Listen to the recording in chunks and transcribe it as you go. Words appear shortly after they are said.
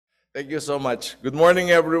Thank you so much. Good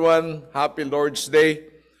morning, everyone. Happy Lord's Day.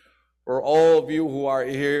 For all of you who are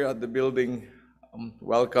here at the building,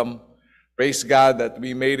 welcome. Praise God that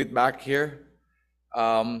we made it back here.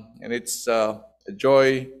 And it's a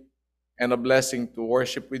joy and a blessing to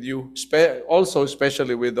worship with you, also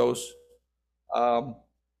especially with those um,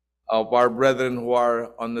 of our brethren who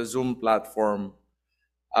are on the Zoom platform.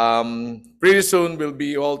 Pretty soon we'll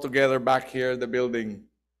be all together back here in the building,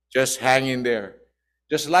 just hanging there.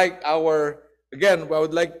 Just like again, I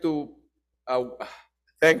would like to uh,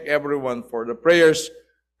 thank everyone for the prayers,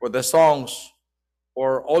 for the songs,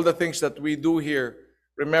 for all the things that we do here.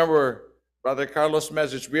 Remember, Brother Carlos'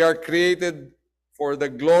 message, we are created for the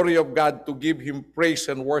glory of God to give Him praise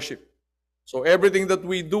and worship. So everything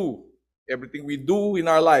we do in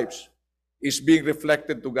our lives is being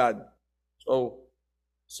reflected to God.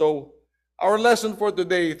 So our lesson for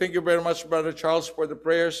today, thank you very much, Brother Charles, for the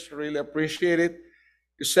prayers. Really appreciate it.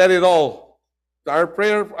 You said it all.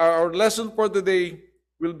 Our lesson for today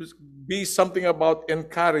will be something about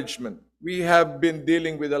encouragement. We have been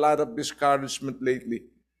dealing with a lot of discouragement lately.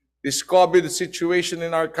 This COVID situation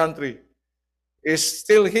in our country is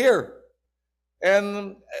still here,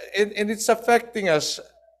 and it's affecting us.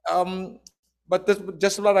 But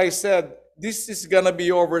just what I said, this is gonna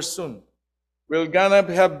be over soon. We're gonna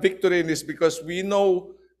have victory in this because we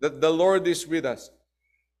know that the Lord is with us.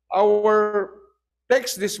 Our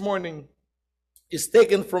text this morning is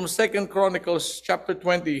taken from 2 Chronicles chapter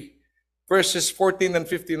 20, verses 14 and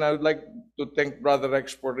 15. I would like to thank Brother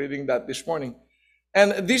Rex for reading that this morning.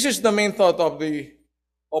 And this is the main thought of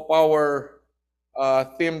our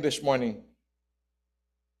theme this morning.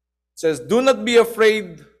 It says, "Do not be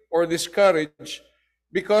afraid or discouraged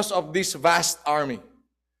because of this vast army.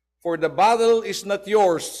 For the battle is not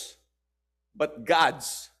yours, but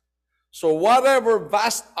God's." So whatever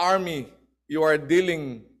vast army you are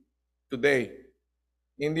dealing today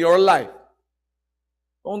in your life,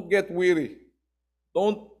 don't get weary.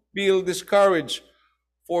 Don't feel discouraged,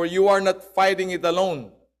 for you are not fighting it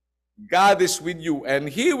alone. God is with you, and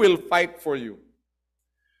He will fight for you.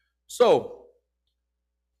 So,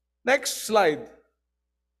 next slide.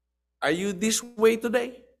 Are you this way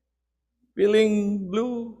today? Feeling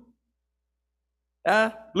blue?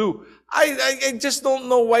 Blue. I just don't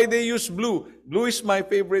know why they use blue. Blue is my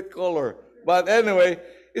favorite color. But anyway,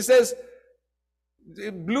 it says,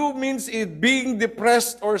 blue means it being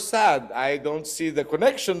depressed or sad. I don't see the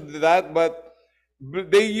connection to that, but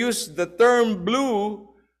they use the term blue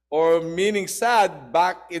or meaning sad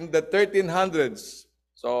back in the 1300s.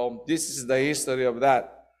 So this is the history of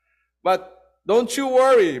that. But don't you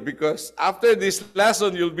worry, because after this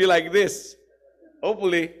lesson, you'll be like this.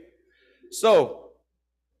 Hopefully. So,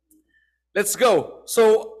 let's go.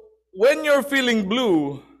 So, when you're feeling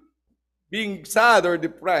blue, being sad or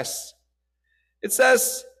depressed, it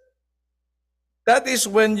says that is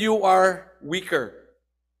when you are weaker.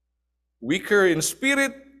 Weaker in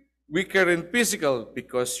spirit, weaker in physical,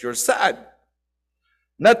 because you're sad.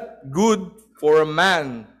 Not good for a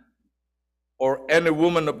man or any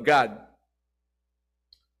woman of God.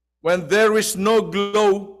 When there is no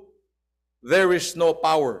glow, there is no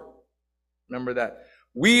power. Remember that.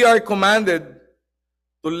 We are commanded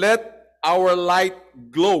to let our light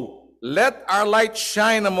glow. Let our light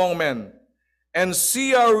shine among men and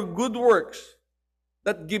see our good works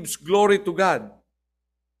that gives glory to God.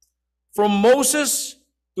 From Moses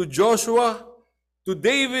to Joshua to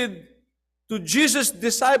David to Jesus'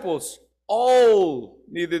 disciples, all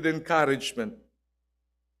needed encouragement.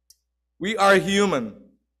 We are human,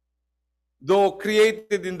 though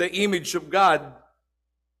created in the image of God,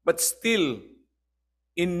 but still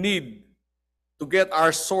in need to get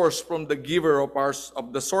our source from the giver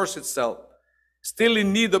of the source itself, still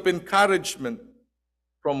in need of encouragement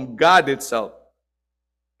from God itself,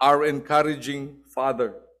 our encouraging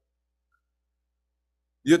Father.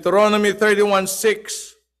 Deuteronomy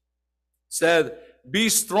 31:6 said, "Be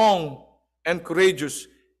strong and courageous."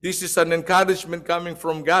 This is an encouragement coming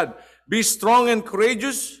from God. Be strong and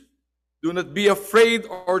courageous. Do not be afraid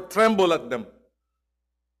or tremble at them.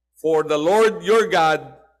 For the Lord your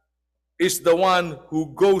God is the one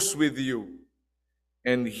who goes with you,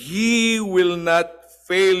 and He will not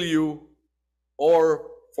fail you or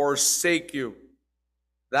forsake you.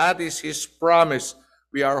 That is His promise.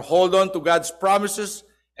 We are hold on to God's promises,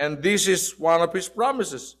 and this is one of His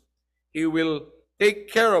promises. He will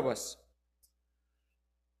take care of us.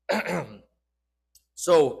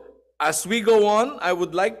 So, as we go on, I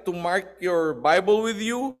would like to mark your Bible with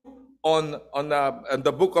you on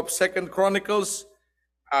the book of 2 Chronicles,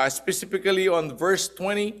 specifically on verse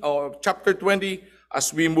 20 or chapter 20,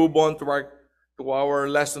 as we move on to to our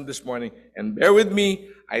lesson this morning. And bear with me,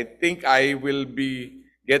 I think I will be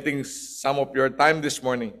getting some of your time this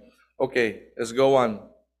morning. Okay, let's go on.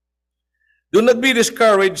 Do not be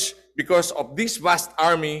discouraged because of this vast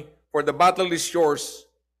army, for the battle is yours,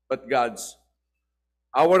 but God's.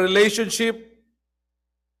 Our relationship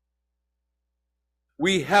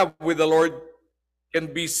we have with the Lord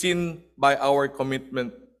can be seen by our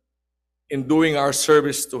commitment in doing our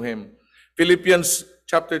service to Him. Philippians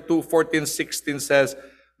chapter 2, 14, 16 says,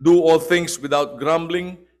 do all things without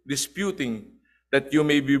grumbling, disputing, that you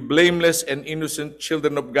may be blameless and innocent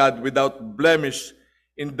children of God without blemish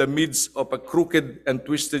in the midst of a crooked and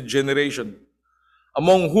twisted generation,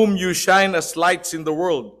 among whom you shine as lights in the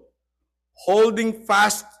world, holding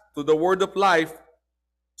fast to the word of life,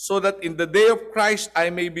 so that in the day of Christ I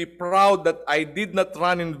may be proud that I did not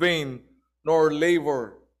run in vain, nor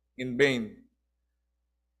labor in vain.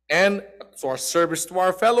 And to our service to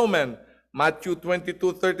our fellow men, Matthew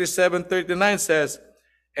 22, 37, 39 says,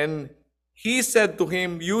 and he said to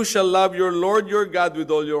him, you shall love your Lord your God with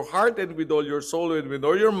all your heart and with all your soul and with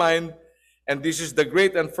all your mind. And this is the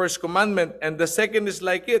great and first commandment. And the second is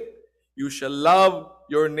like it. You shall love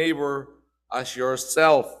your neighbor as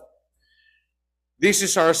yourself. This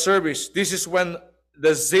is our service. This is when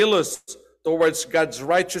the zealous towards God's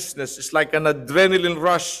righteousness is like an adrenaline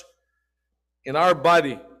rush in our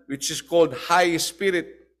body, which is called high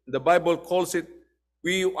spirit. The Bible calls it,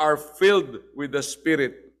 we are filled with the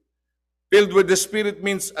Spirit. Filled with the Spirit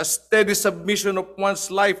means a steady submission of one's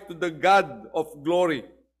life to the God of glory. It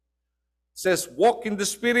says, walk in the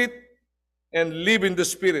Spirit and live in the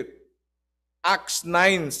Spirit. Acts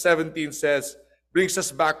 9:17 says, brings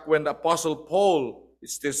us back when the Apostle Paul,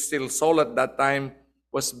 is still Saul at that time,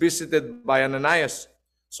 was visited by Ananias.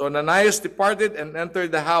 So Ananias departed and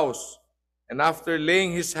entered the house, and after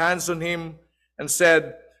laying his hands on him and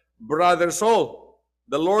said, Brother Saul,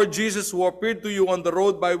 the Lord Jesus who appeared to you on the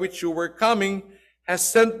road by which you were coming has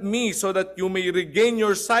sent me so that you may regain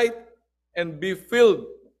your sight and be filled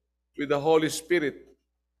with the Holy Spirit.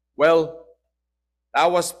 Well,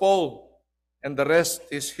 that was Paul, and the rest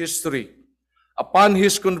is history. Upon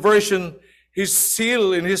his conversion, his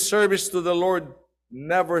zeal in his service to the Lord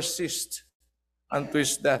never ceased unto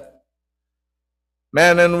his death.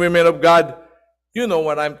 Men and women of God, you know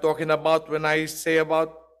what I'm talking about when I say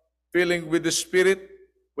about filling with the Spirit.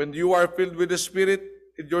 When you are filled with the Spirit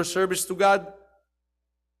in your service to God,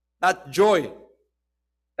 that joy,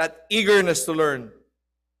 that eagerness to learn,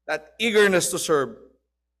 that eagerness to serve,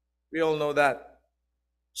 we all know that.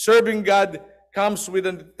 Serving God comes with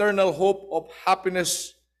an eternal hope of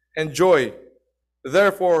happiness and joy.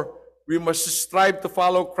 Therefore, we must strive to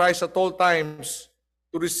follow Christ at all times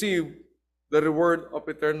to receive the reward of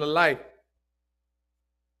eternal life.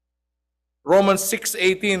 Romans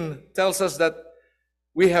 6:18 tells us that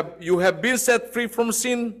you have been set free from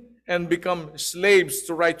sin and become slaves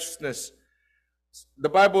to righteousness. The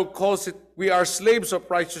Bible calls it, we are slaves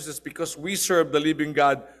of righteousness because we serve the living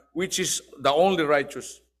God, which is the only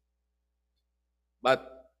righteous.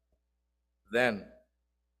 But then,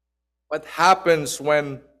 what happens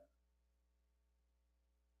when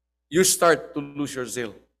you start to lose your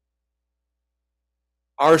zeal?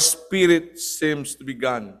 Our spirit seems to be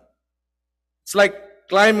gone. It's like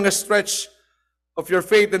climbing a stretch of your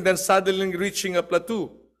faith and then suddenly reaching a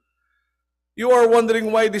plateau. You are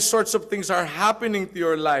wondering why these sorts of things are happening to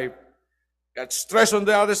your life. Got stress on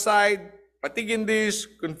the other side, fatigue in this,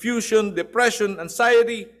 confusion, depression,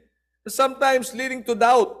 anxiety, and sometimes leading to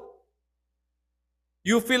doubt.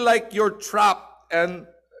 You feel like you're trapped and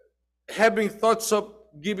having thoughts of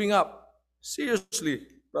giving up. Seriously,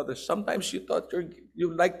 brothers, sometimes you thought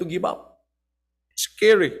you'd like to give up. It's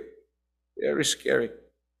scary, very scary.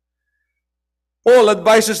 Paul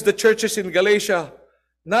advises the churches in Galatia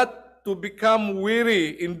not to become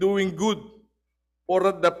weary in doing good, for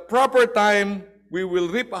at the proper time we will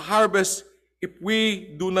reap a harvest if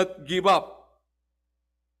we do not give up.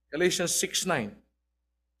 Galatians 6:9.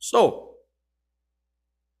 So,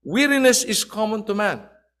 weariness is common to man.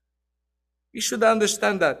 We should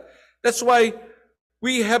understand that. That's why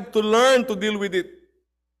we have to learn to deal with it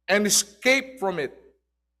and escape from it.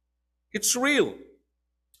 It's real.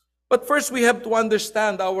 But first, we have to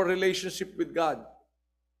understand our relationship with God.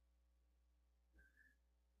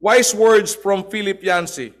 Wise words from Philip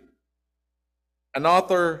Yancey, an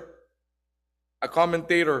author, a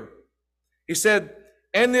commentator. He said,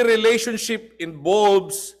 any relationship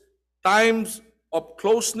involves times of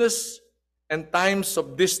closeness and times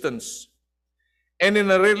of distance. And in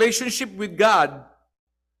a relationship with God,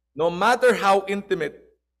 no matter how intimate,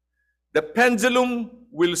 the pendulum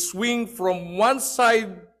will swing from one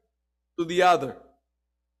side to the other.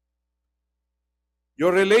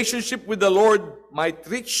 Your relationship with the Lord might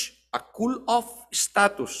reach a cool-off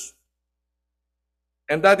status.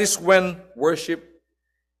 And that is when worship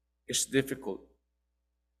is difficult.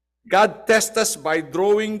 God tests us by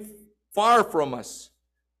drawing far from us.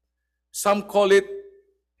 Some call it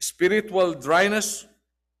spiritual dryness,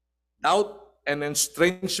 doubt, and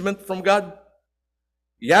estrangement from God.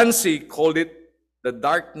 Yancey called it the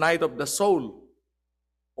dark night of the soul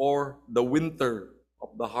or the winter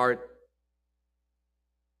of the heart.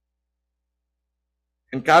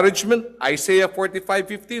 Encouragement, Isaiah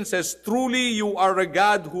 45:15 says, "Truly you are a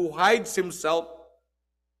God who hides himself,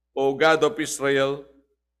 O God of Israel,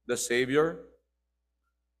 the Savior."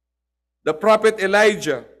 The prophet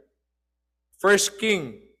Elijah, 1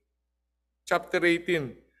 King, chapter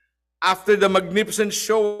 18, after the magnificent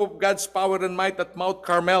show of God's power and might at Mount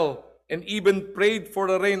Carmel, and even prayed for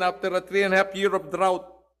the rain after a 3.5 year of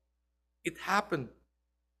drought, it happened.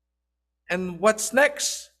 And what's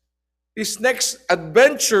next? His next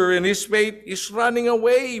adventure in his faith is running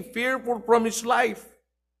away, fearful from his life,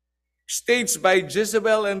 staged by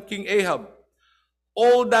Jezebel and King Ahab.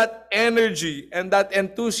 All that energy and that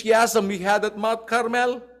enthusiasm he had at Mount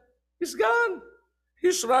Carmel is gone.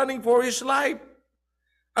 He's running for his life.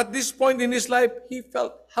 At this point in his life, he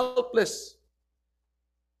felt helpless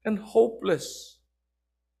and hopeless.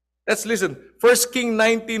 Let's listen. 1 King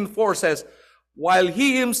 19:4 says, "While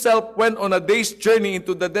he himself went on a day's journey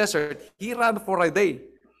into the desert," he ran for a day.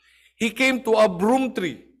 "He came to a broom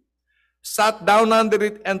tree, sat down under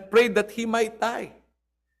it, and prayed that he might die.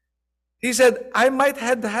 He said, I might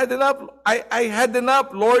have had enough. I had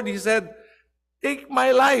enough, Lord." He said, "Take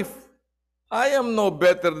my life. I am no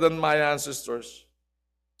better than my ancestors."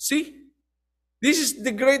 See, this is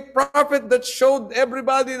the great prophet that showed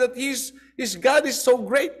everybody that his God is so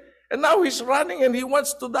great. And now he's running and he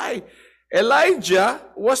wants to die. Elijah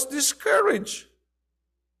was discouraged,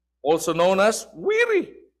 also known as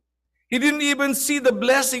weary. He didn't even see the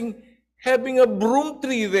blessing having a broom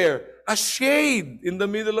tree there, a shade in the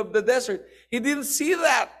middle of the desert. He didn't see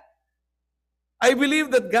that. I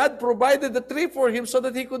believe that God provided the tree for him so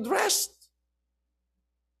that he could rest.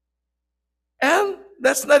 And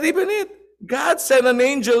that's not even it. God sent an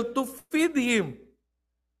angel to feed him.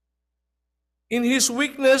 In his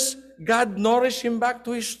weakness, God nourished him back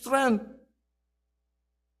to his strength.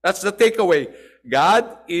 That's the takeaway.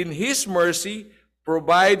 God, in his mercy,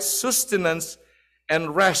 provides sustenance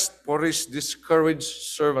and rest for his discouraged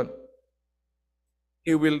servant.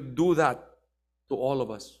 He will do that to all of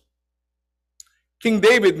us. King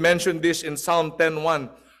David mentioned this in Psalm 10:1.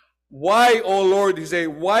 "Why, O Lord," he said,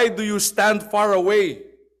 "why do you stand far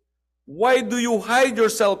away? Why do you hide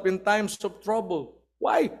yourself in times of trouble?"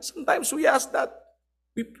 Why? Sometimes we ask that.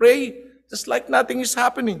 We pray just like nothing is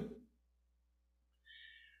happening.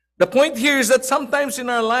 The point here is that sometimes in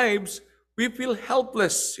our lives, we feel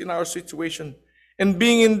helpless in our situation. And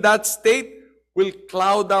being in that state will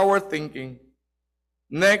cloud our thinking.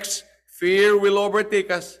 Next, fear will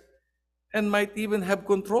overtake us and might even have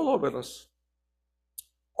control over us.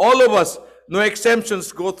 All of us, no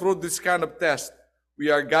exemptions, go through this kind of test. We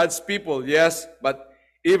are God's people, yes, but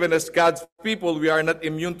even as God's people, we are not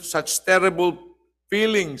immune to such terrible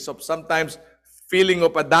feelings of sometimes feeling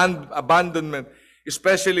of abandonment,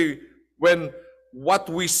 especially when what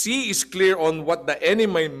we see is clear on what the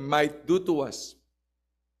enemy might do to us.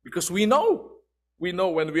 Because we know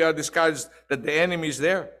when we are discouraged that the enemy is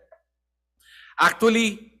there.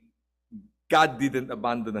 Actually, God didn't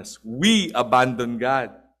abandon us. We abandoned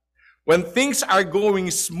God. When things are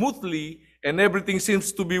going smoothly and everything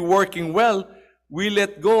seems to be working well, we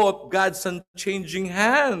let go of God's unchanging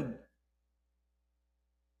hand.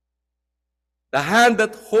 The hand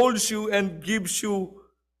that holds you and gives you,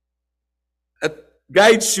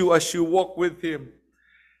 guides you as you walk with him.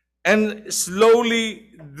 And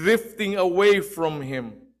slowly drifting away from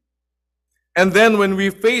him. And then when we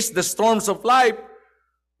face the storms of life,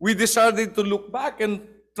 we decided to look back and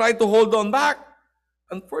try to hold on back.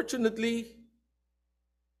 Unfortunately,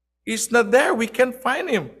 he's not there. We can't find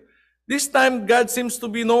him. This time, God seems to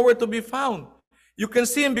be nowhere to be found. You can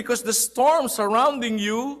see him because the storm surrounding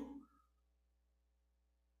you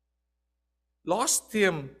lost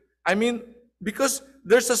him. I mean, because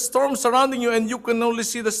there's a storm surrounding you and you can only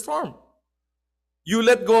see the storm. You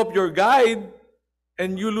let go of your guide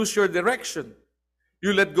and you lose your direction.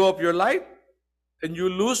 You let go of your light and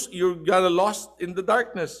you're gonna lost in the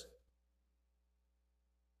darkness.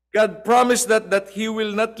 God promised that he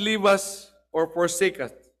will not leave us or forsake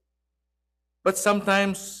us. But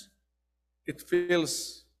sometimes it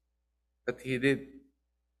feels that he did.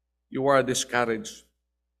 You are discouraged.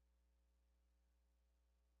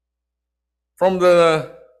 From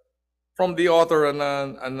the from the author and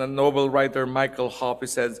a novel writer Michael Hoppe, he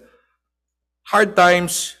says, hard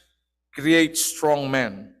times create strong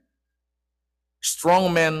men.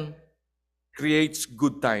 Strong men creates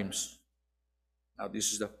good times. Now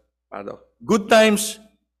this is the paradox. Good times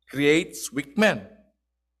creates weak men,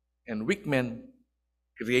 and weak men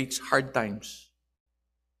creates hard times.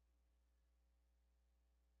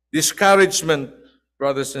 Discouragement,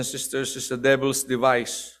 brothers and sisters, is the devil's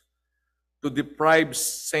device to deprive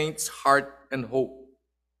saints' heart and hope.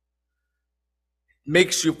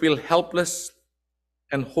 Makes you feel helpless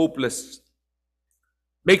and hopeless.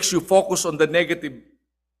 Makes you focus on the negative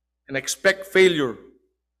and expect failure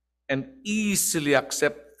and easily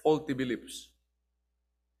accept faulty beliefs.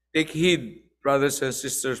 Take heed, brothers and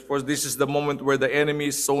sisters, for this is the moment where the enemy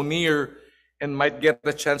is so near and might get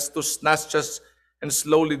the chance to snatch us and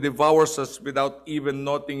slowly devours us without even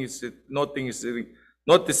noticing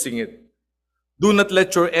it. Do not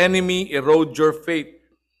let your enemy erode your faith.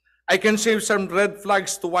 I can say some red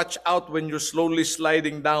flags to watch out when you're slowly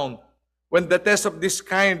sliding down. When the test of this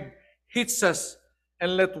kind hits us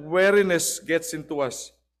and let weariness gets into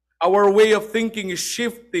us. Our way of thinking is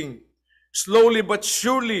shifting slowly but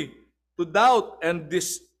surely to doubt and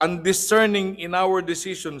undiscerning in our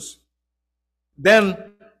decisions.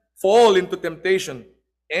 Then fall into temptation,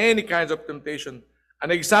 any kinds of temptation. An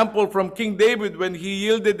example from King David when he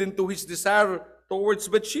yielded into his desire towards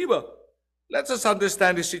Bathsheba. Let us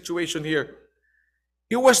understand the situation here.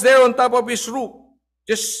 He was there on top of his roof,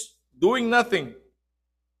 just doing nothing.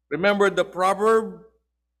 Remember the proverb,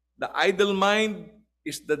 the idle mind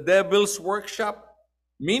is the devil's workshop,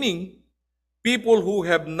 meaning people who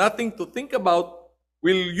have nothing to think about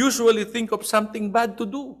will usually think of something bad to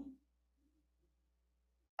do.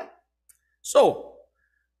 So,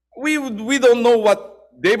 we don't know what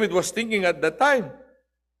David was thinking at that time,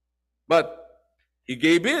 but he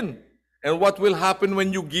gave in. And what will happen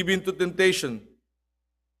when you give in to temptation?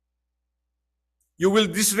 You will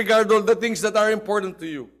disregard all the things that are important to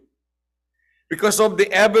you. Because of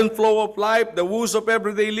the ebb and flow of life, the woes of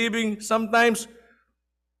everyday living, sometimes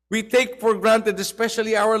we take for granted,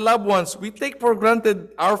 especially our loved ones, we take for granted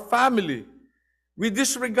our family. We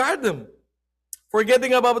disregard them,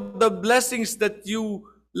 forgetting about the blessings that your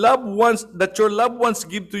loved ones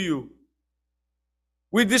give to you.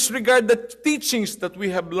 We disregard the teachings that we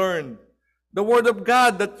have learned, the Word of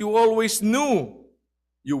God that you always knew.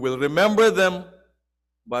 You will remember them,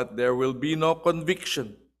 but there will be no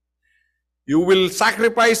conviction. You will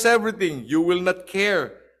sacrifice everything. You will not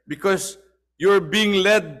care because you're being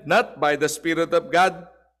led not by the Spirit of God,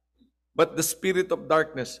 but the spirit of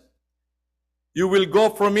darkness. You will go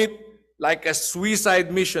from it like a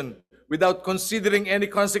suicide mission without considering any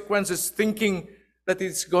consequences, thinking that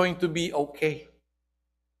it's going to be okay.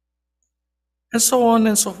 And so on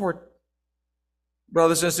and so forth.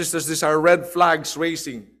 Brothers and sisters, these are red flags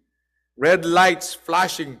racing, red lights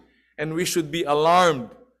flashing, and we should be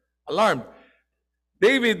alarmed. Alarmed.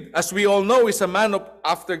 David, as we all know, is a man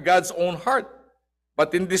after God's own heart.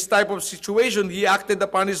 But in this type of situation, he acted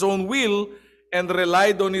upon his own will and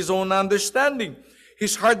relied on his own understanding.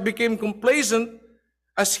 His heart became complacent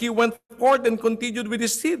as he went forth and continued with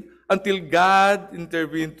his deed until God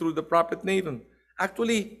intervened through the prophet Nathan.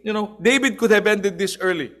 Actually, David could have ended this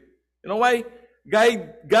early. You know why?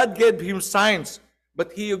 God gave him signs,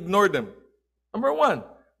 but he ignored them. Number one,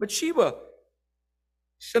 Bathsheba.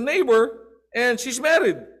 She's a neighbor, and she's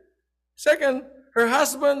married. Second, her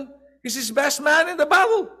husband is his best man in the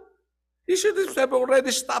battle. He should have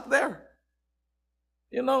already stopped there.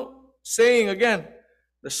 Saying again,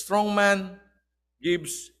 the strong man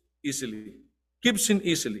gives easily. Gives in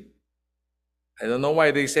easily. I don't know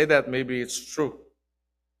why they say that. Maybe it's true.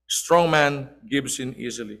 Strong man gives in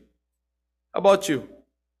easily. How about you?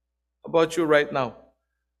 How about you right now?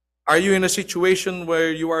 Are you in a situation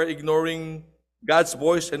where you are ignoring God's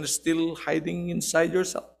voice and still hiding inside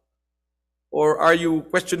yourself? Or are you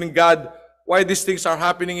questioning God why these things are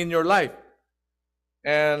happening in your life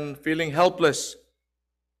and feeling helpless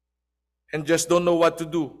and just don't know what to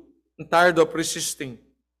do and tired of resisting?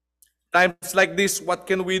 Times like this, what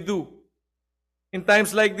can we do? In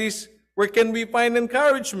times like this, where can we find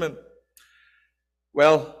encouragement?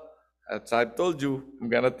 Well, as I've told you, I'm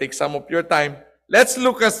going to take some of your time. Let's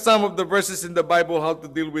look at some of the verses in the Bible how to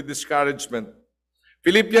deal with discouragement.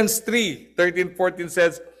 Philippians 3:13-14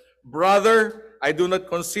 says, Brother, I do not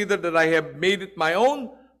consider that I have made it my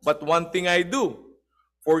own, but one thing I do,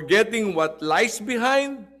 forgetting what lies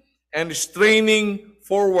behind and straining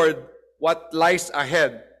forward what lies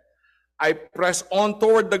ahead. I press on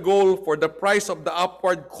toward the goal for the prize of the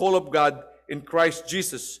upward call of God in Christ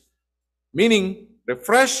Jesus. meaning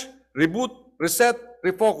refresh, reboot, reset,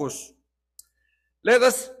 refocus. Let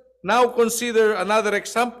us now consider another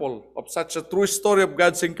example of such a true story of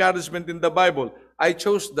God's encouragement in the Bible. I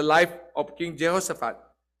chose the life of King Jehoshaphat,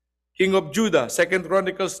 king of Judah, 2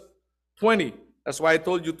 Chronicles 20. That's why I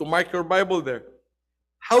told you to mark your Bible there.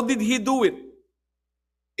 How did he do it?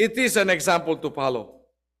 It is an example to follow.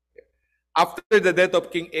 After the death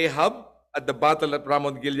of King Ahab at the battle at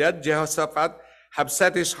Ramoth Gilead, Jehoshaphat have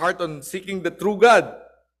set his heart on seeking the true God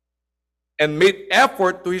and made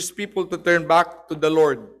effort to his people to turn back to the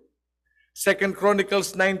Lord. 2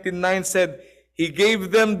 Chronicles 19:9 said, he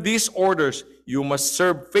gave them these orders, you must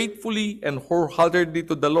serve faithfully and wholeheartedly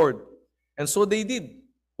to the Lord. And so they did,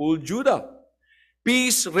 whole Judah.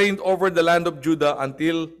 Peace reigned over the land of Judah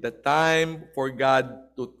until the time for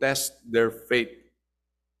God to test their faith.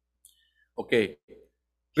 Okay,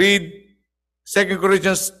 read 2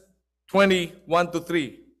 Corinthians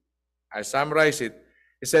 20:1-3. I summarize it.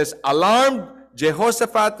 It says, alarmed,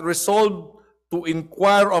 Jehoshaphat resolved to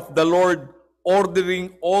inquire of the Lord,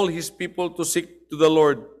 ordering all his people to seek the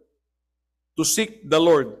Lord.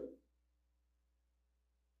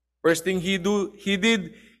 First thing he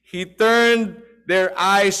did, he turned their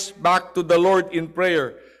eyes back to the Lord in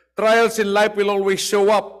prayer. Trials in life will always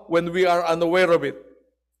show up when we are unaware of it.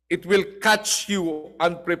 It will catch you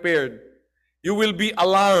unprepared. You will be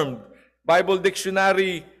alarmed. Bible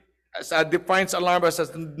Dictionary defines alarm as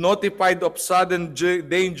notified of sudden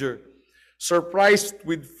danger, surprised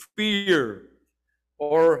with fear,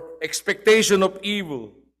 or expectation of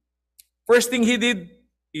evil. First thing he did,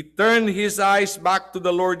 he turned his eyes back to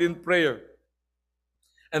the Lord in prayer.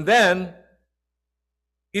 And then,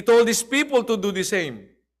 he told his people to do the same.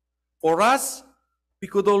 For us, we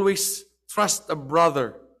could always trust a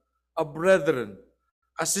brother, a brethren,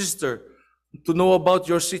 a sister, to know about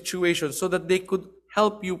your situation so that they could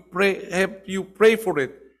help you pray for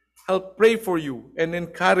it, help pray for you and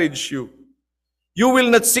encourage you. You will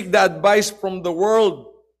not seek the advice from the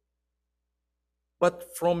world,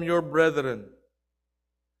 but from your brethren.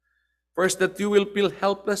 First, that you will feel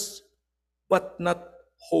helpless, but not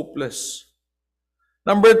hopeless.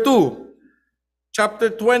 Number 2, chapter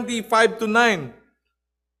 25-9.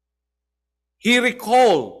 He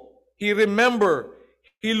recalled, he remembered,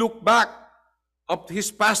 he looked back of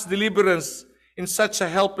his past deliverance in such a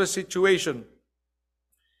helpless situation.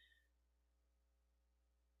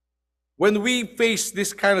 When we face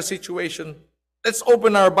this kind of situation, let's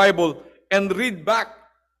open our Bible and read back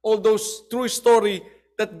all those true stories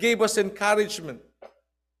that gave us encouragement.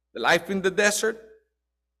 The life in the desert,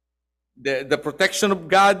 the protection of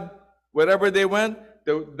God wherever they went,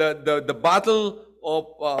 the battle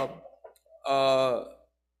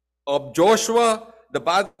of Joshua, the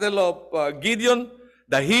battle of Gideon,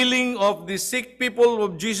 the healing of the sick people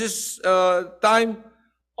of Jesus' time,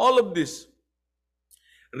 all of this.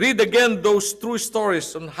 Read again those true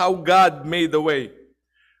stories on how God made the way.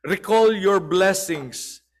 Recall your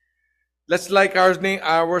blessings. Let's like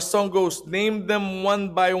our song goes, name them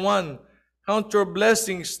one by one. Count your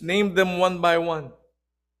blessings, name them one by one.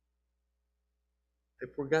 I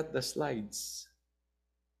forgot the slides.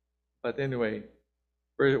 But anyway,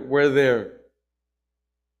 we're there.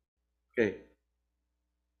 Okay.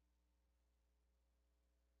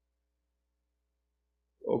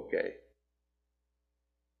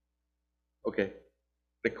 Okay.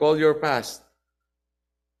 Recall your past.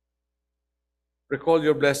 Recall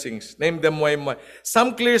your blessings. Name them one by one.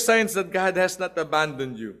 Some clear signs that God has not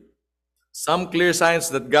abandoned you. Some clear signs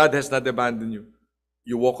that God has not abandoned you.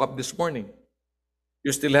 You woke up this morning.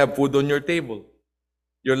 You still have food on your table.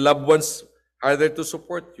 Your loved ones are there to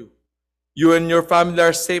support you. You and your family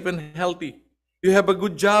are safe and healthy. You have a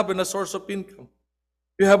good job and a source of income.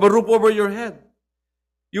 You have a roof over your head.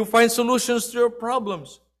 You find solutions to your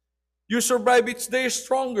problems. You survive each day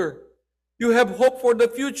stronger. You have hope for the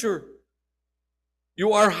future.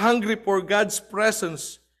 You are hungry for God's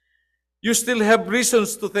presence. You still have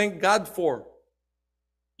reasons to thank God for.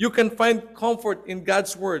 You can find comfort in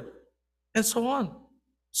God's word. And so on.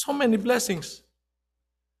 So many blessings.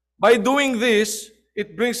 By doing this,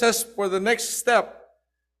 it brings us for the next step.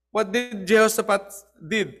 What did Jehoshaphat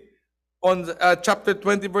did on chapter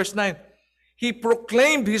 20, verse 9? He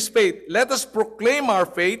proclaimed his faith. Let us proclaim our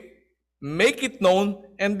faith, make it known,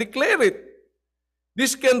 and declare it.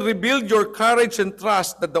 This can rebuild your courage and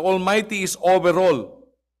trust that the Almighty is over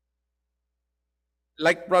all.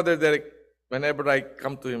 Like Brother Derek, whenever I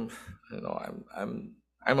come to him,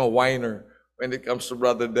 I'm a whiner when it comes to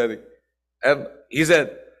Brother Derek. And he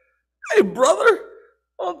said, hey brother,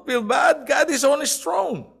 don't feel bad. God is on his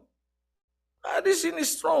throne. God is in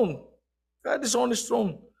his throne. God is on his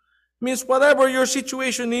throne. Means whatever your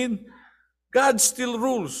situation is, God still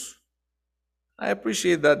rules. I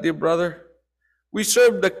appreciate that, dear brother. We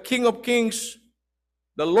serve the King of Kings,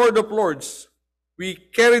 the Lord of Lords. We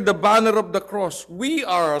carry the banner of the cross. We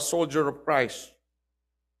are a soldier of Christ.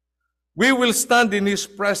 We will stand in His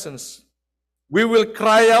presence. We will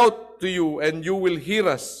cry out to you and you will hear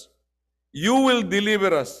us. You will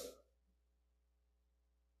deliver us.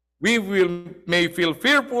 May feel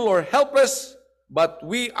fearful or helpless, but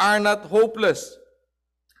we are not hopeless.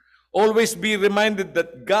 Always be reminded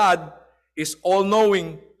that God is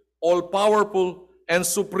all-knowing, all-powerful, and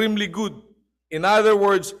supremely good. In other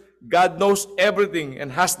words, God knows everything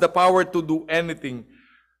and has the power to do anything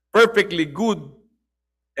perfectly good,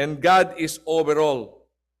 and God is overall.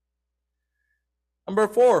 Number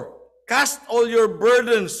 4, cast all your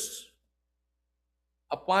burdens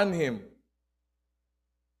upon Him.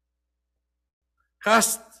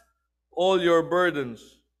 Cast all your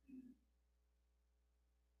burdens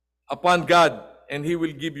upon God, and He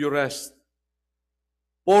will give you rest.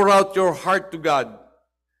 Pour out your heart to God,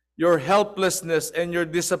 your helplessness and your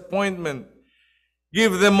disappointment.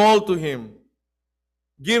 Give them all to Him.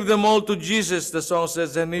 Give them all to Jesus, the song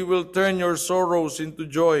says, and He will turn your sorrows into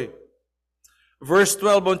joy. Verse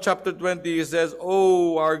 12 on chapter 20, it says,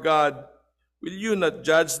 "Oh, our God, will you not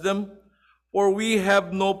judge them? For we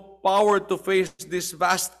have no power to face this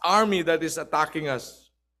vast army that is attacking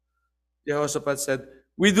us." Jehoshaphat said,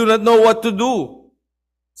 "We do not know what to do."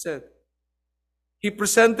 Said, he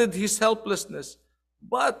presented his helplessness,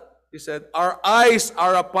 but he said, "Our eyes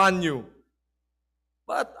are upon you."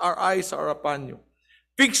 But our eyes are upon you.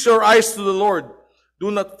 Fix your eyes to the Lord.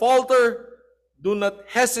 Do not falter. Do not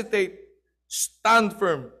hesitate. Stand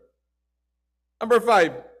firm. Number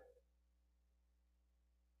 5.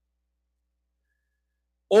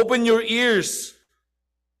 Open your ears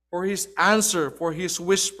for His answer, for His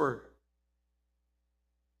whisper.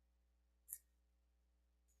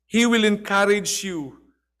 He will encourage you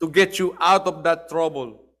to get you out of that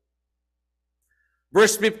trouble.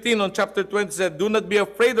 Verse 15 on chapter 20 said, "Do not be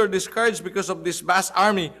afraid or discouraged because of this vast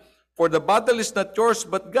army, for the battle is not yours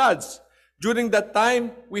but God's." During that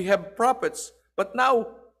time, we have prophets, but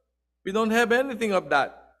now we don't have anything of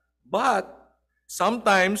that. But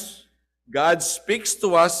sometimes God speaks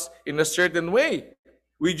to us in a certain way.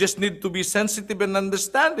 We just need to be sensitive and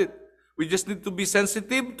understand it. We just need to be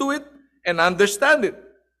sensitive to it and understand it.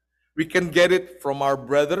 We can get it from our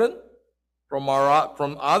brethren, from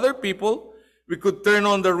other people. We could turn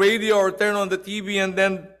on the radio or turn on the TV and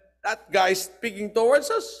then that guy is speaking towards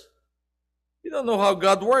us. We don't know how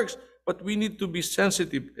God works, but we need to be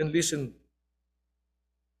sensitive and listen.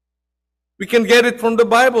 We can get it from the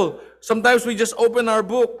Bible. Sometimes we just open our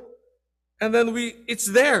book and then it's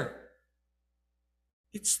there.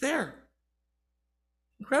 It's there.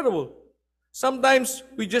 Incredible. Sometimes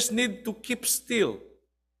we just need to keep still.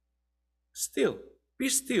 Still. Be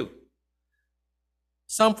still.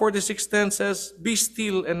 Psalm 46:10 says, "Be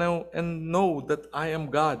still and know that I am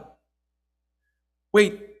God."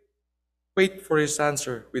 Wait for His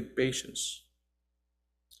answer with patience.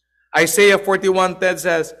 Isaiah 41:10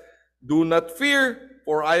 says, "Do not fear,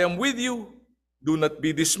 for I am with you. Do not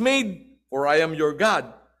be dismayed, for I am your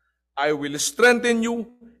God. I will strengthen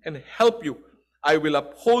you and help you. I will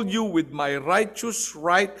uphold you with my righteous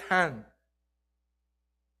right hand."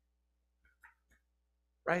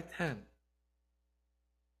 Right hand.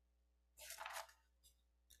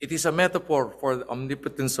 It is a metaphor for the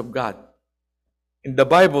omnipotence of God. In the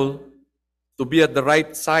Bible, to be at the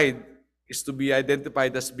right side is to be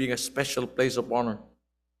identified as being a special place of honor.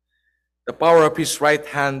 The power of His right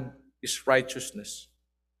hand is righteousness.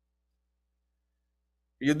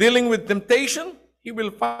 You're dealing with temptation, He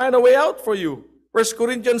will find a way out for you. 1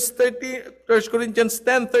 Corinthians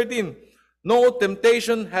 10:13. "No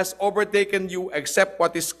temptation has overtaken you except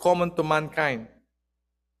what is common to mankind.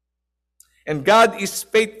 And God is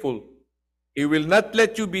faithful. He will not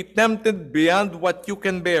let you be tempted beyond what you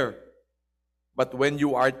can bear. But when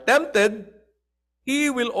you are tempted, He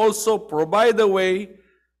will also provide a way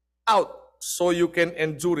out so you can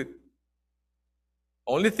endure it."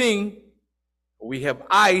 Only thing, we have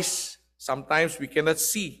eyes, sometimes we cannot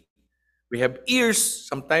see. We have ears,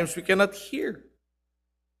 sometimes we cannot hear.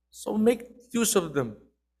 So make use of them.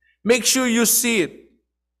 Make sure you see it.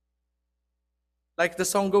 Like the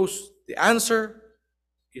song goes, the answer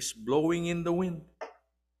is blowing in the wind.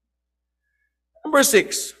 Number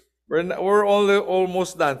 6, we're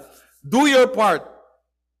almost done. Do your part.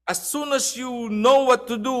 As soon as you know what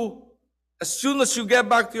to do, as soon as you get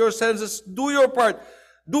back to your senses, do your part.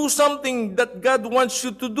 Do something that God wants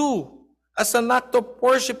you to do as an act of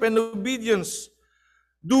worship and obedience.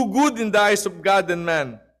 Do good in the eyes of God and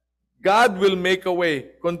man. God will make a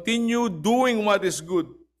way. Continue doing what is good.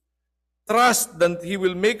 Trust that He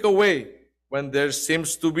will make a way when there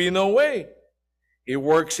seems to be no way. He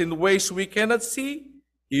works in ways we cannot see.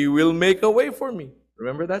 He will make a way for me.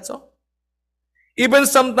 Remember that song? Even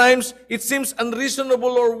sometimes it seems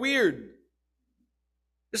unreasonable or weird.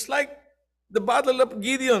 Just like the battle of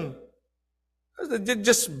Gideon. They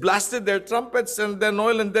just blasted their trumpets and then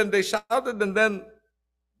oil, and then they shouted, and then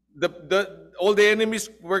all the enemies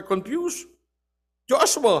were confused.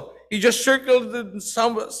 Joshua, he just circled it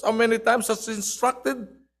so many times as instructed,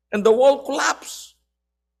 and the wall collapsed.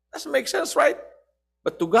 Doesn't make sense, right?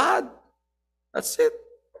 But to God, that's it.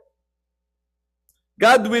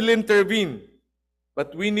 God will intervene,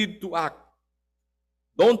 but we need to act.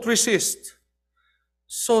 Don't resist.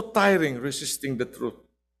 So tiring resisting the truth.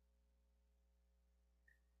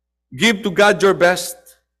 Give to God your best,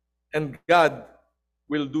 and God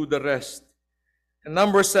will do the rest. And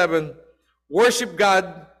number 7, worship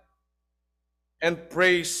God and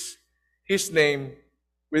praise His name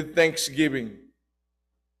with thanksgiving.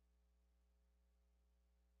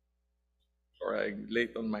 Sorry, I'm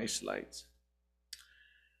late on my slides.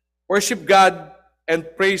 Worship God and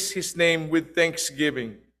praise His name with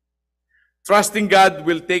thanksgiving. Trusting God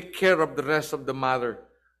will take care of the rest of the matter.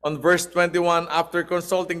 On verse 21, after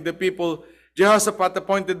consulting the people, Jehoshaphat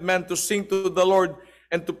appointed men to sing to the Lord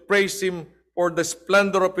and to praise Him for the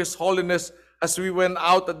splendor of His holiness as we went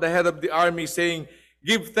out at the head of the army, saying,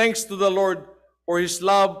 "Give thanks to the Lord, for His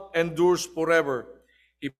love endures forever."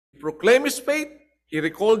 He proclaimed His faith. He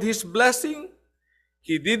recalled His blessing.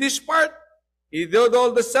 He did His part. He did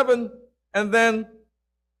all the 7, and then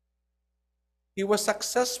he was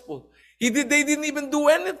successful. They didn't even do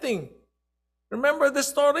anything. Remember the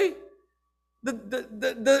story?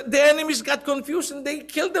 The enemies got confused and they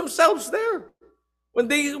killed themselves there. When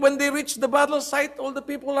they reached the battle site, all the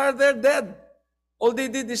people are there dead. All they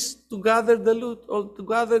did is to gather the loot, or to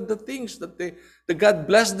gather the things that God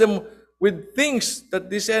blessed them with, things that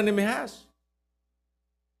this enemy has.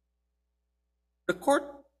 The court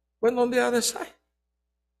went on the other side.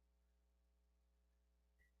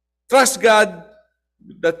 Trust God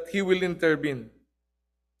that He will intervene.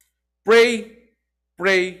 Pray,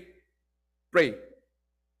 pray, pray.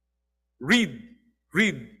 Read,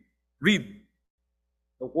 read, read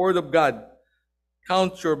the Word of God.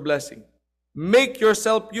 Count your blessing. Make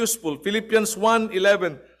yourself useful. Philippians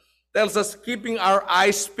 1:11 tells us, keeping our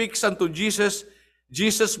eyes fixed unto Jesus,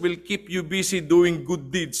 Jesus will keep you busy doing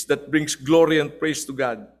good deeds that brings glory and praise to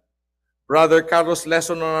God. Brother Carlos'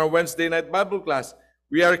 lesson on our Wednesday night Bible class,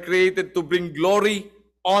 we are created to bring glory,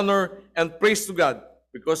 honor, and praise to God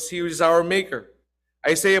because He is our Maker.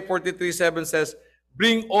 Isaiah 43:7 says,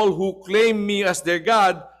 bring all who claim me as their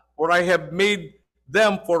God, for I have made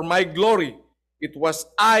them for my glory. It was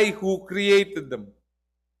I who created them.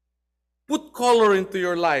 Put color into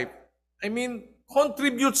your life. I mean,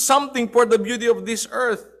 contribute something for the beauty of this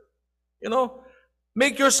earth. You know,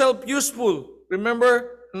 make yourself useful.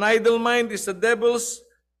 Remember, an idle mind is the devil's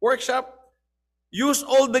workshop. Use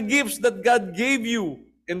all the gifts that God gave you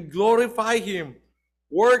and glorify Him.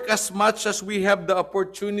 Work as much as we have the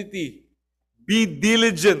opportunity. Be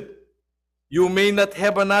diligent. You may not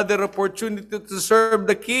have another opportunity to serve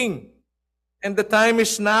the King. And the time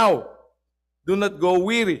is now. Do not go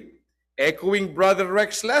weary. Echoing Brother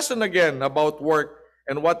Rex's lesson again about work.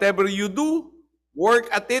 And whatever you do, work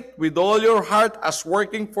at it with all your heart as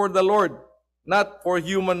working for the Lord, not for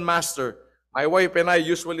human master. My wife and I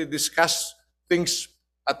usually discuss things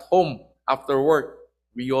at home after work.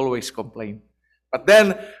 We always complain. But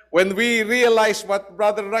then, when we realize what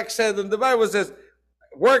Brother Rex said in the Bible says,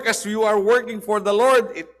 work as you are working for the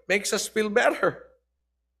Lord, it makes us feel better.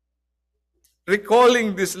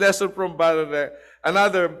 Recalling this lesson from Brother Rex,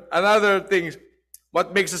 another thing,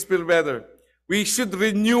 what makes us feel better? We should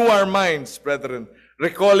renew our minds, brethren.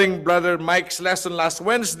 Recalling Brother Mike's lesson last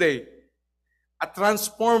Wednesday, a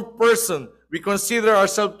transformed person. We consider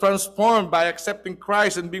ourselves transformed by accepting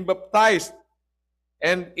Christ and being baptized.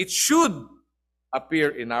 And it should appear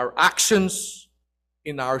in our actions,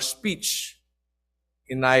 in our speech,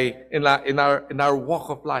 in our walk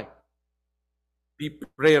of life. Be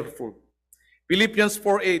prayerful. Philippians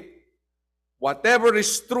 4:8, whatever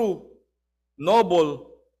is true,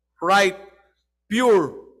 noble, right,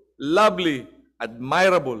 pure, lovely,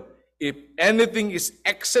 admirable, if anything is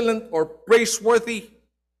excellent or praiseworthy,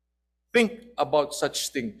 think about such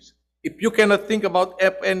things. If you cannot think about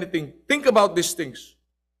anything, think about these things.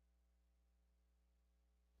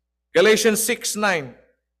 Galatians 6:9.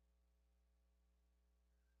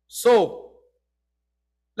 So,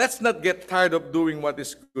 Let's not get tired of doing what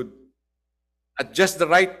is good. At just the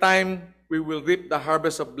right time, we will reap the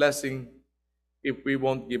harvest of blessing if we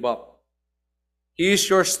won't give up. He is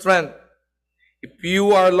your strength. If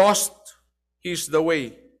you are lost, He is the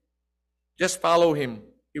way. Just follow Him.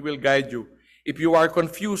 He will guide you. If you are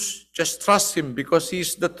confused, just trust Him because He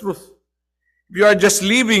is the truth. If you are just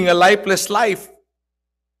living a lifeless life,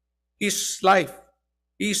 His life.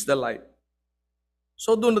 He is the life.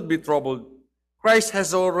 So do not be troubled. Christ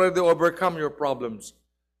has already overcome your problems.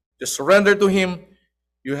 Just surrender to Him.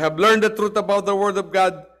 You have learned the truth about the Word of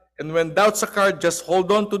God, and when doubts occur, just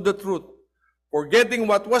hold on to the truth. Forgetting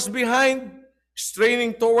what was behind,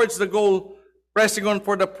 straining towards the goal, pressing on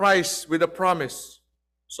for the prize with a promise.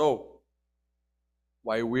 So,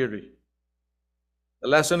 why weary? The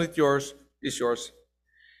lesson is yours.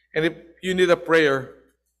 And if you need a prayer,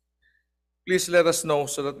 please let us know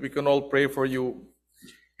so that we can all pray for you.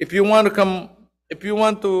 If you want to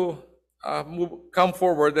come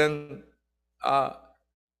forward and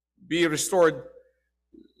be restored,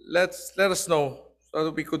 let us know so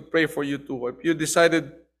that we could pray for you too. If you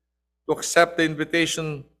decided to accept the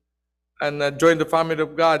invitation and join the family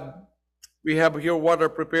of God, we have here water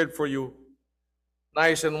prepared for you,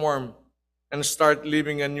 nice and warm, and start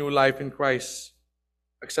living a new life in Christ.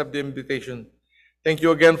 Accept the invitation. Thank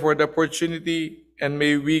you again for the opportunity, and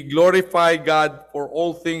may we glorify God for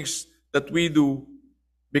all things that we do,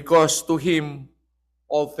 because to Him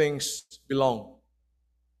all things belong.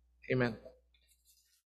 Amen.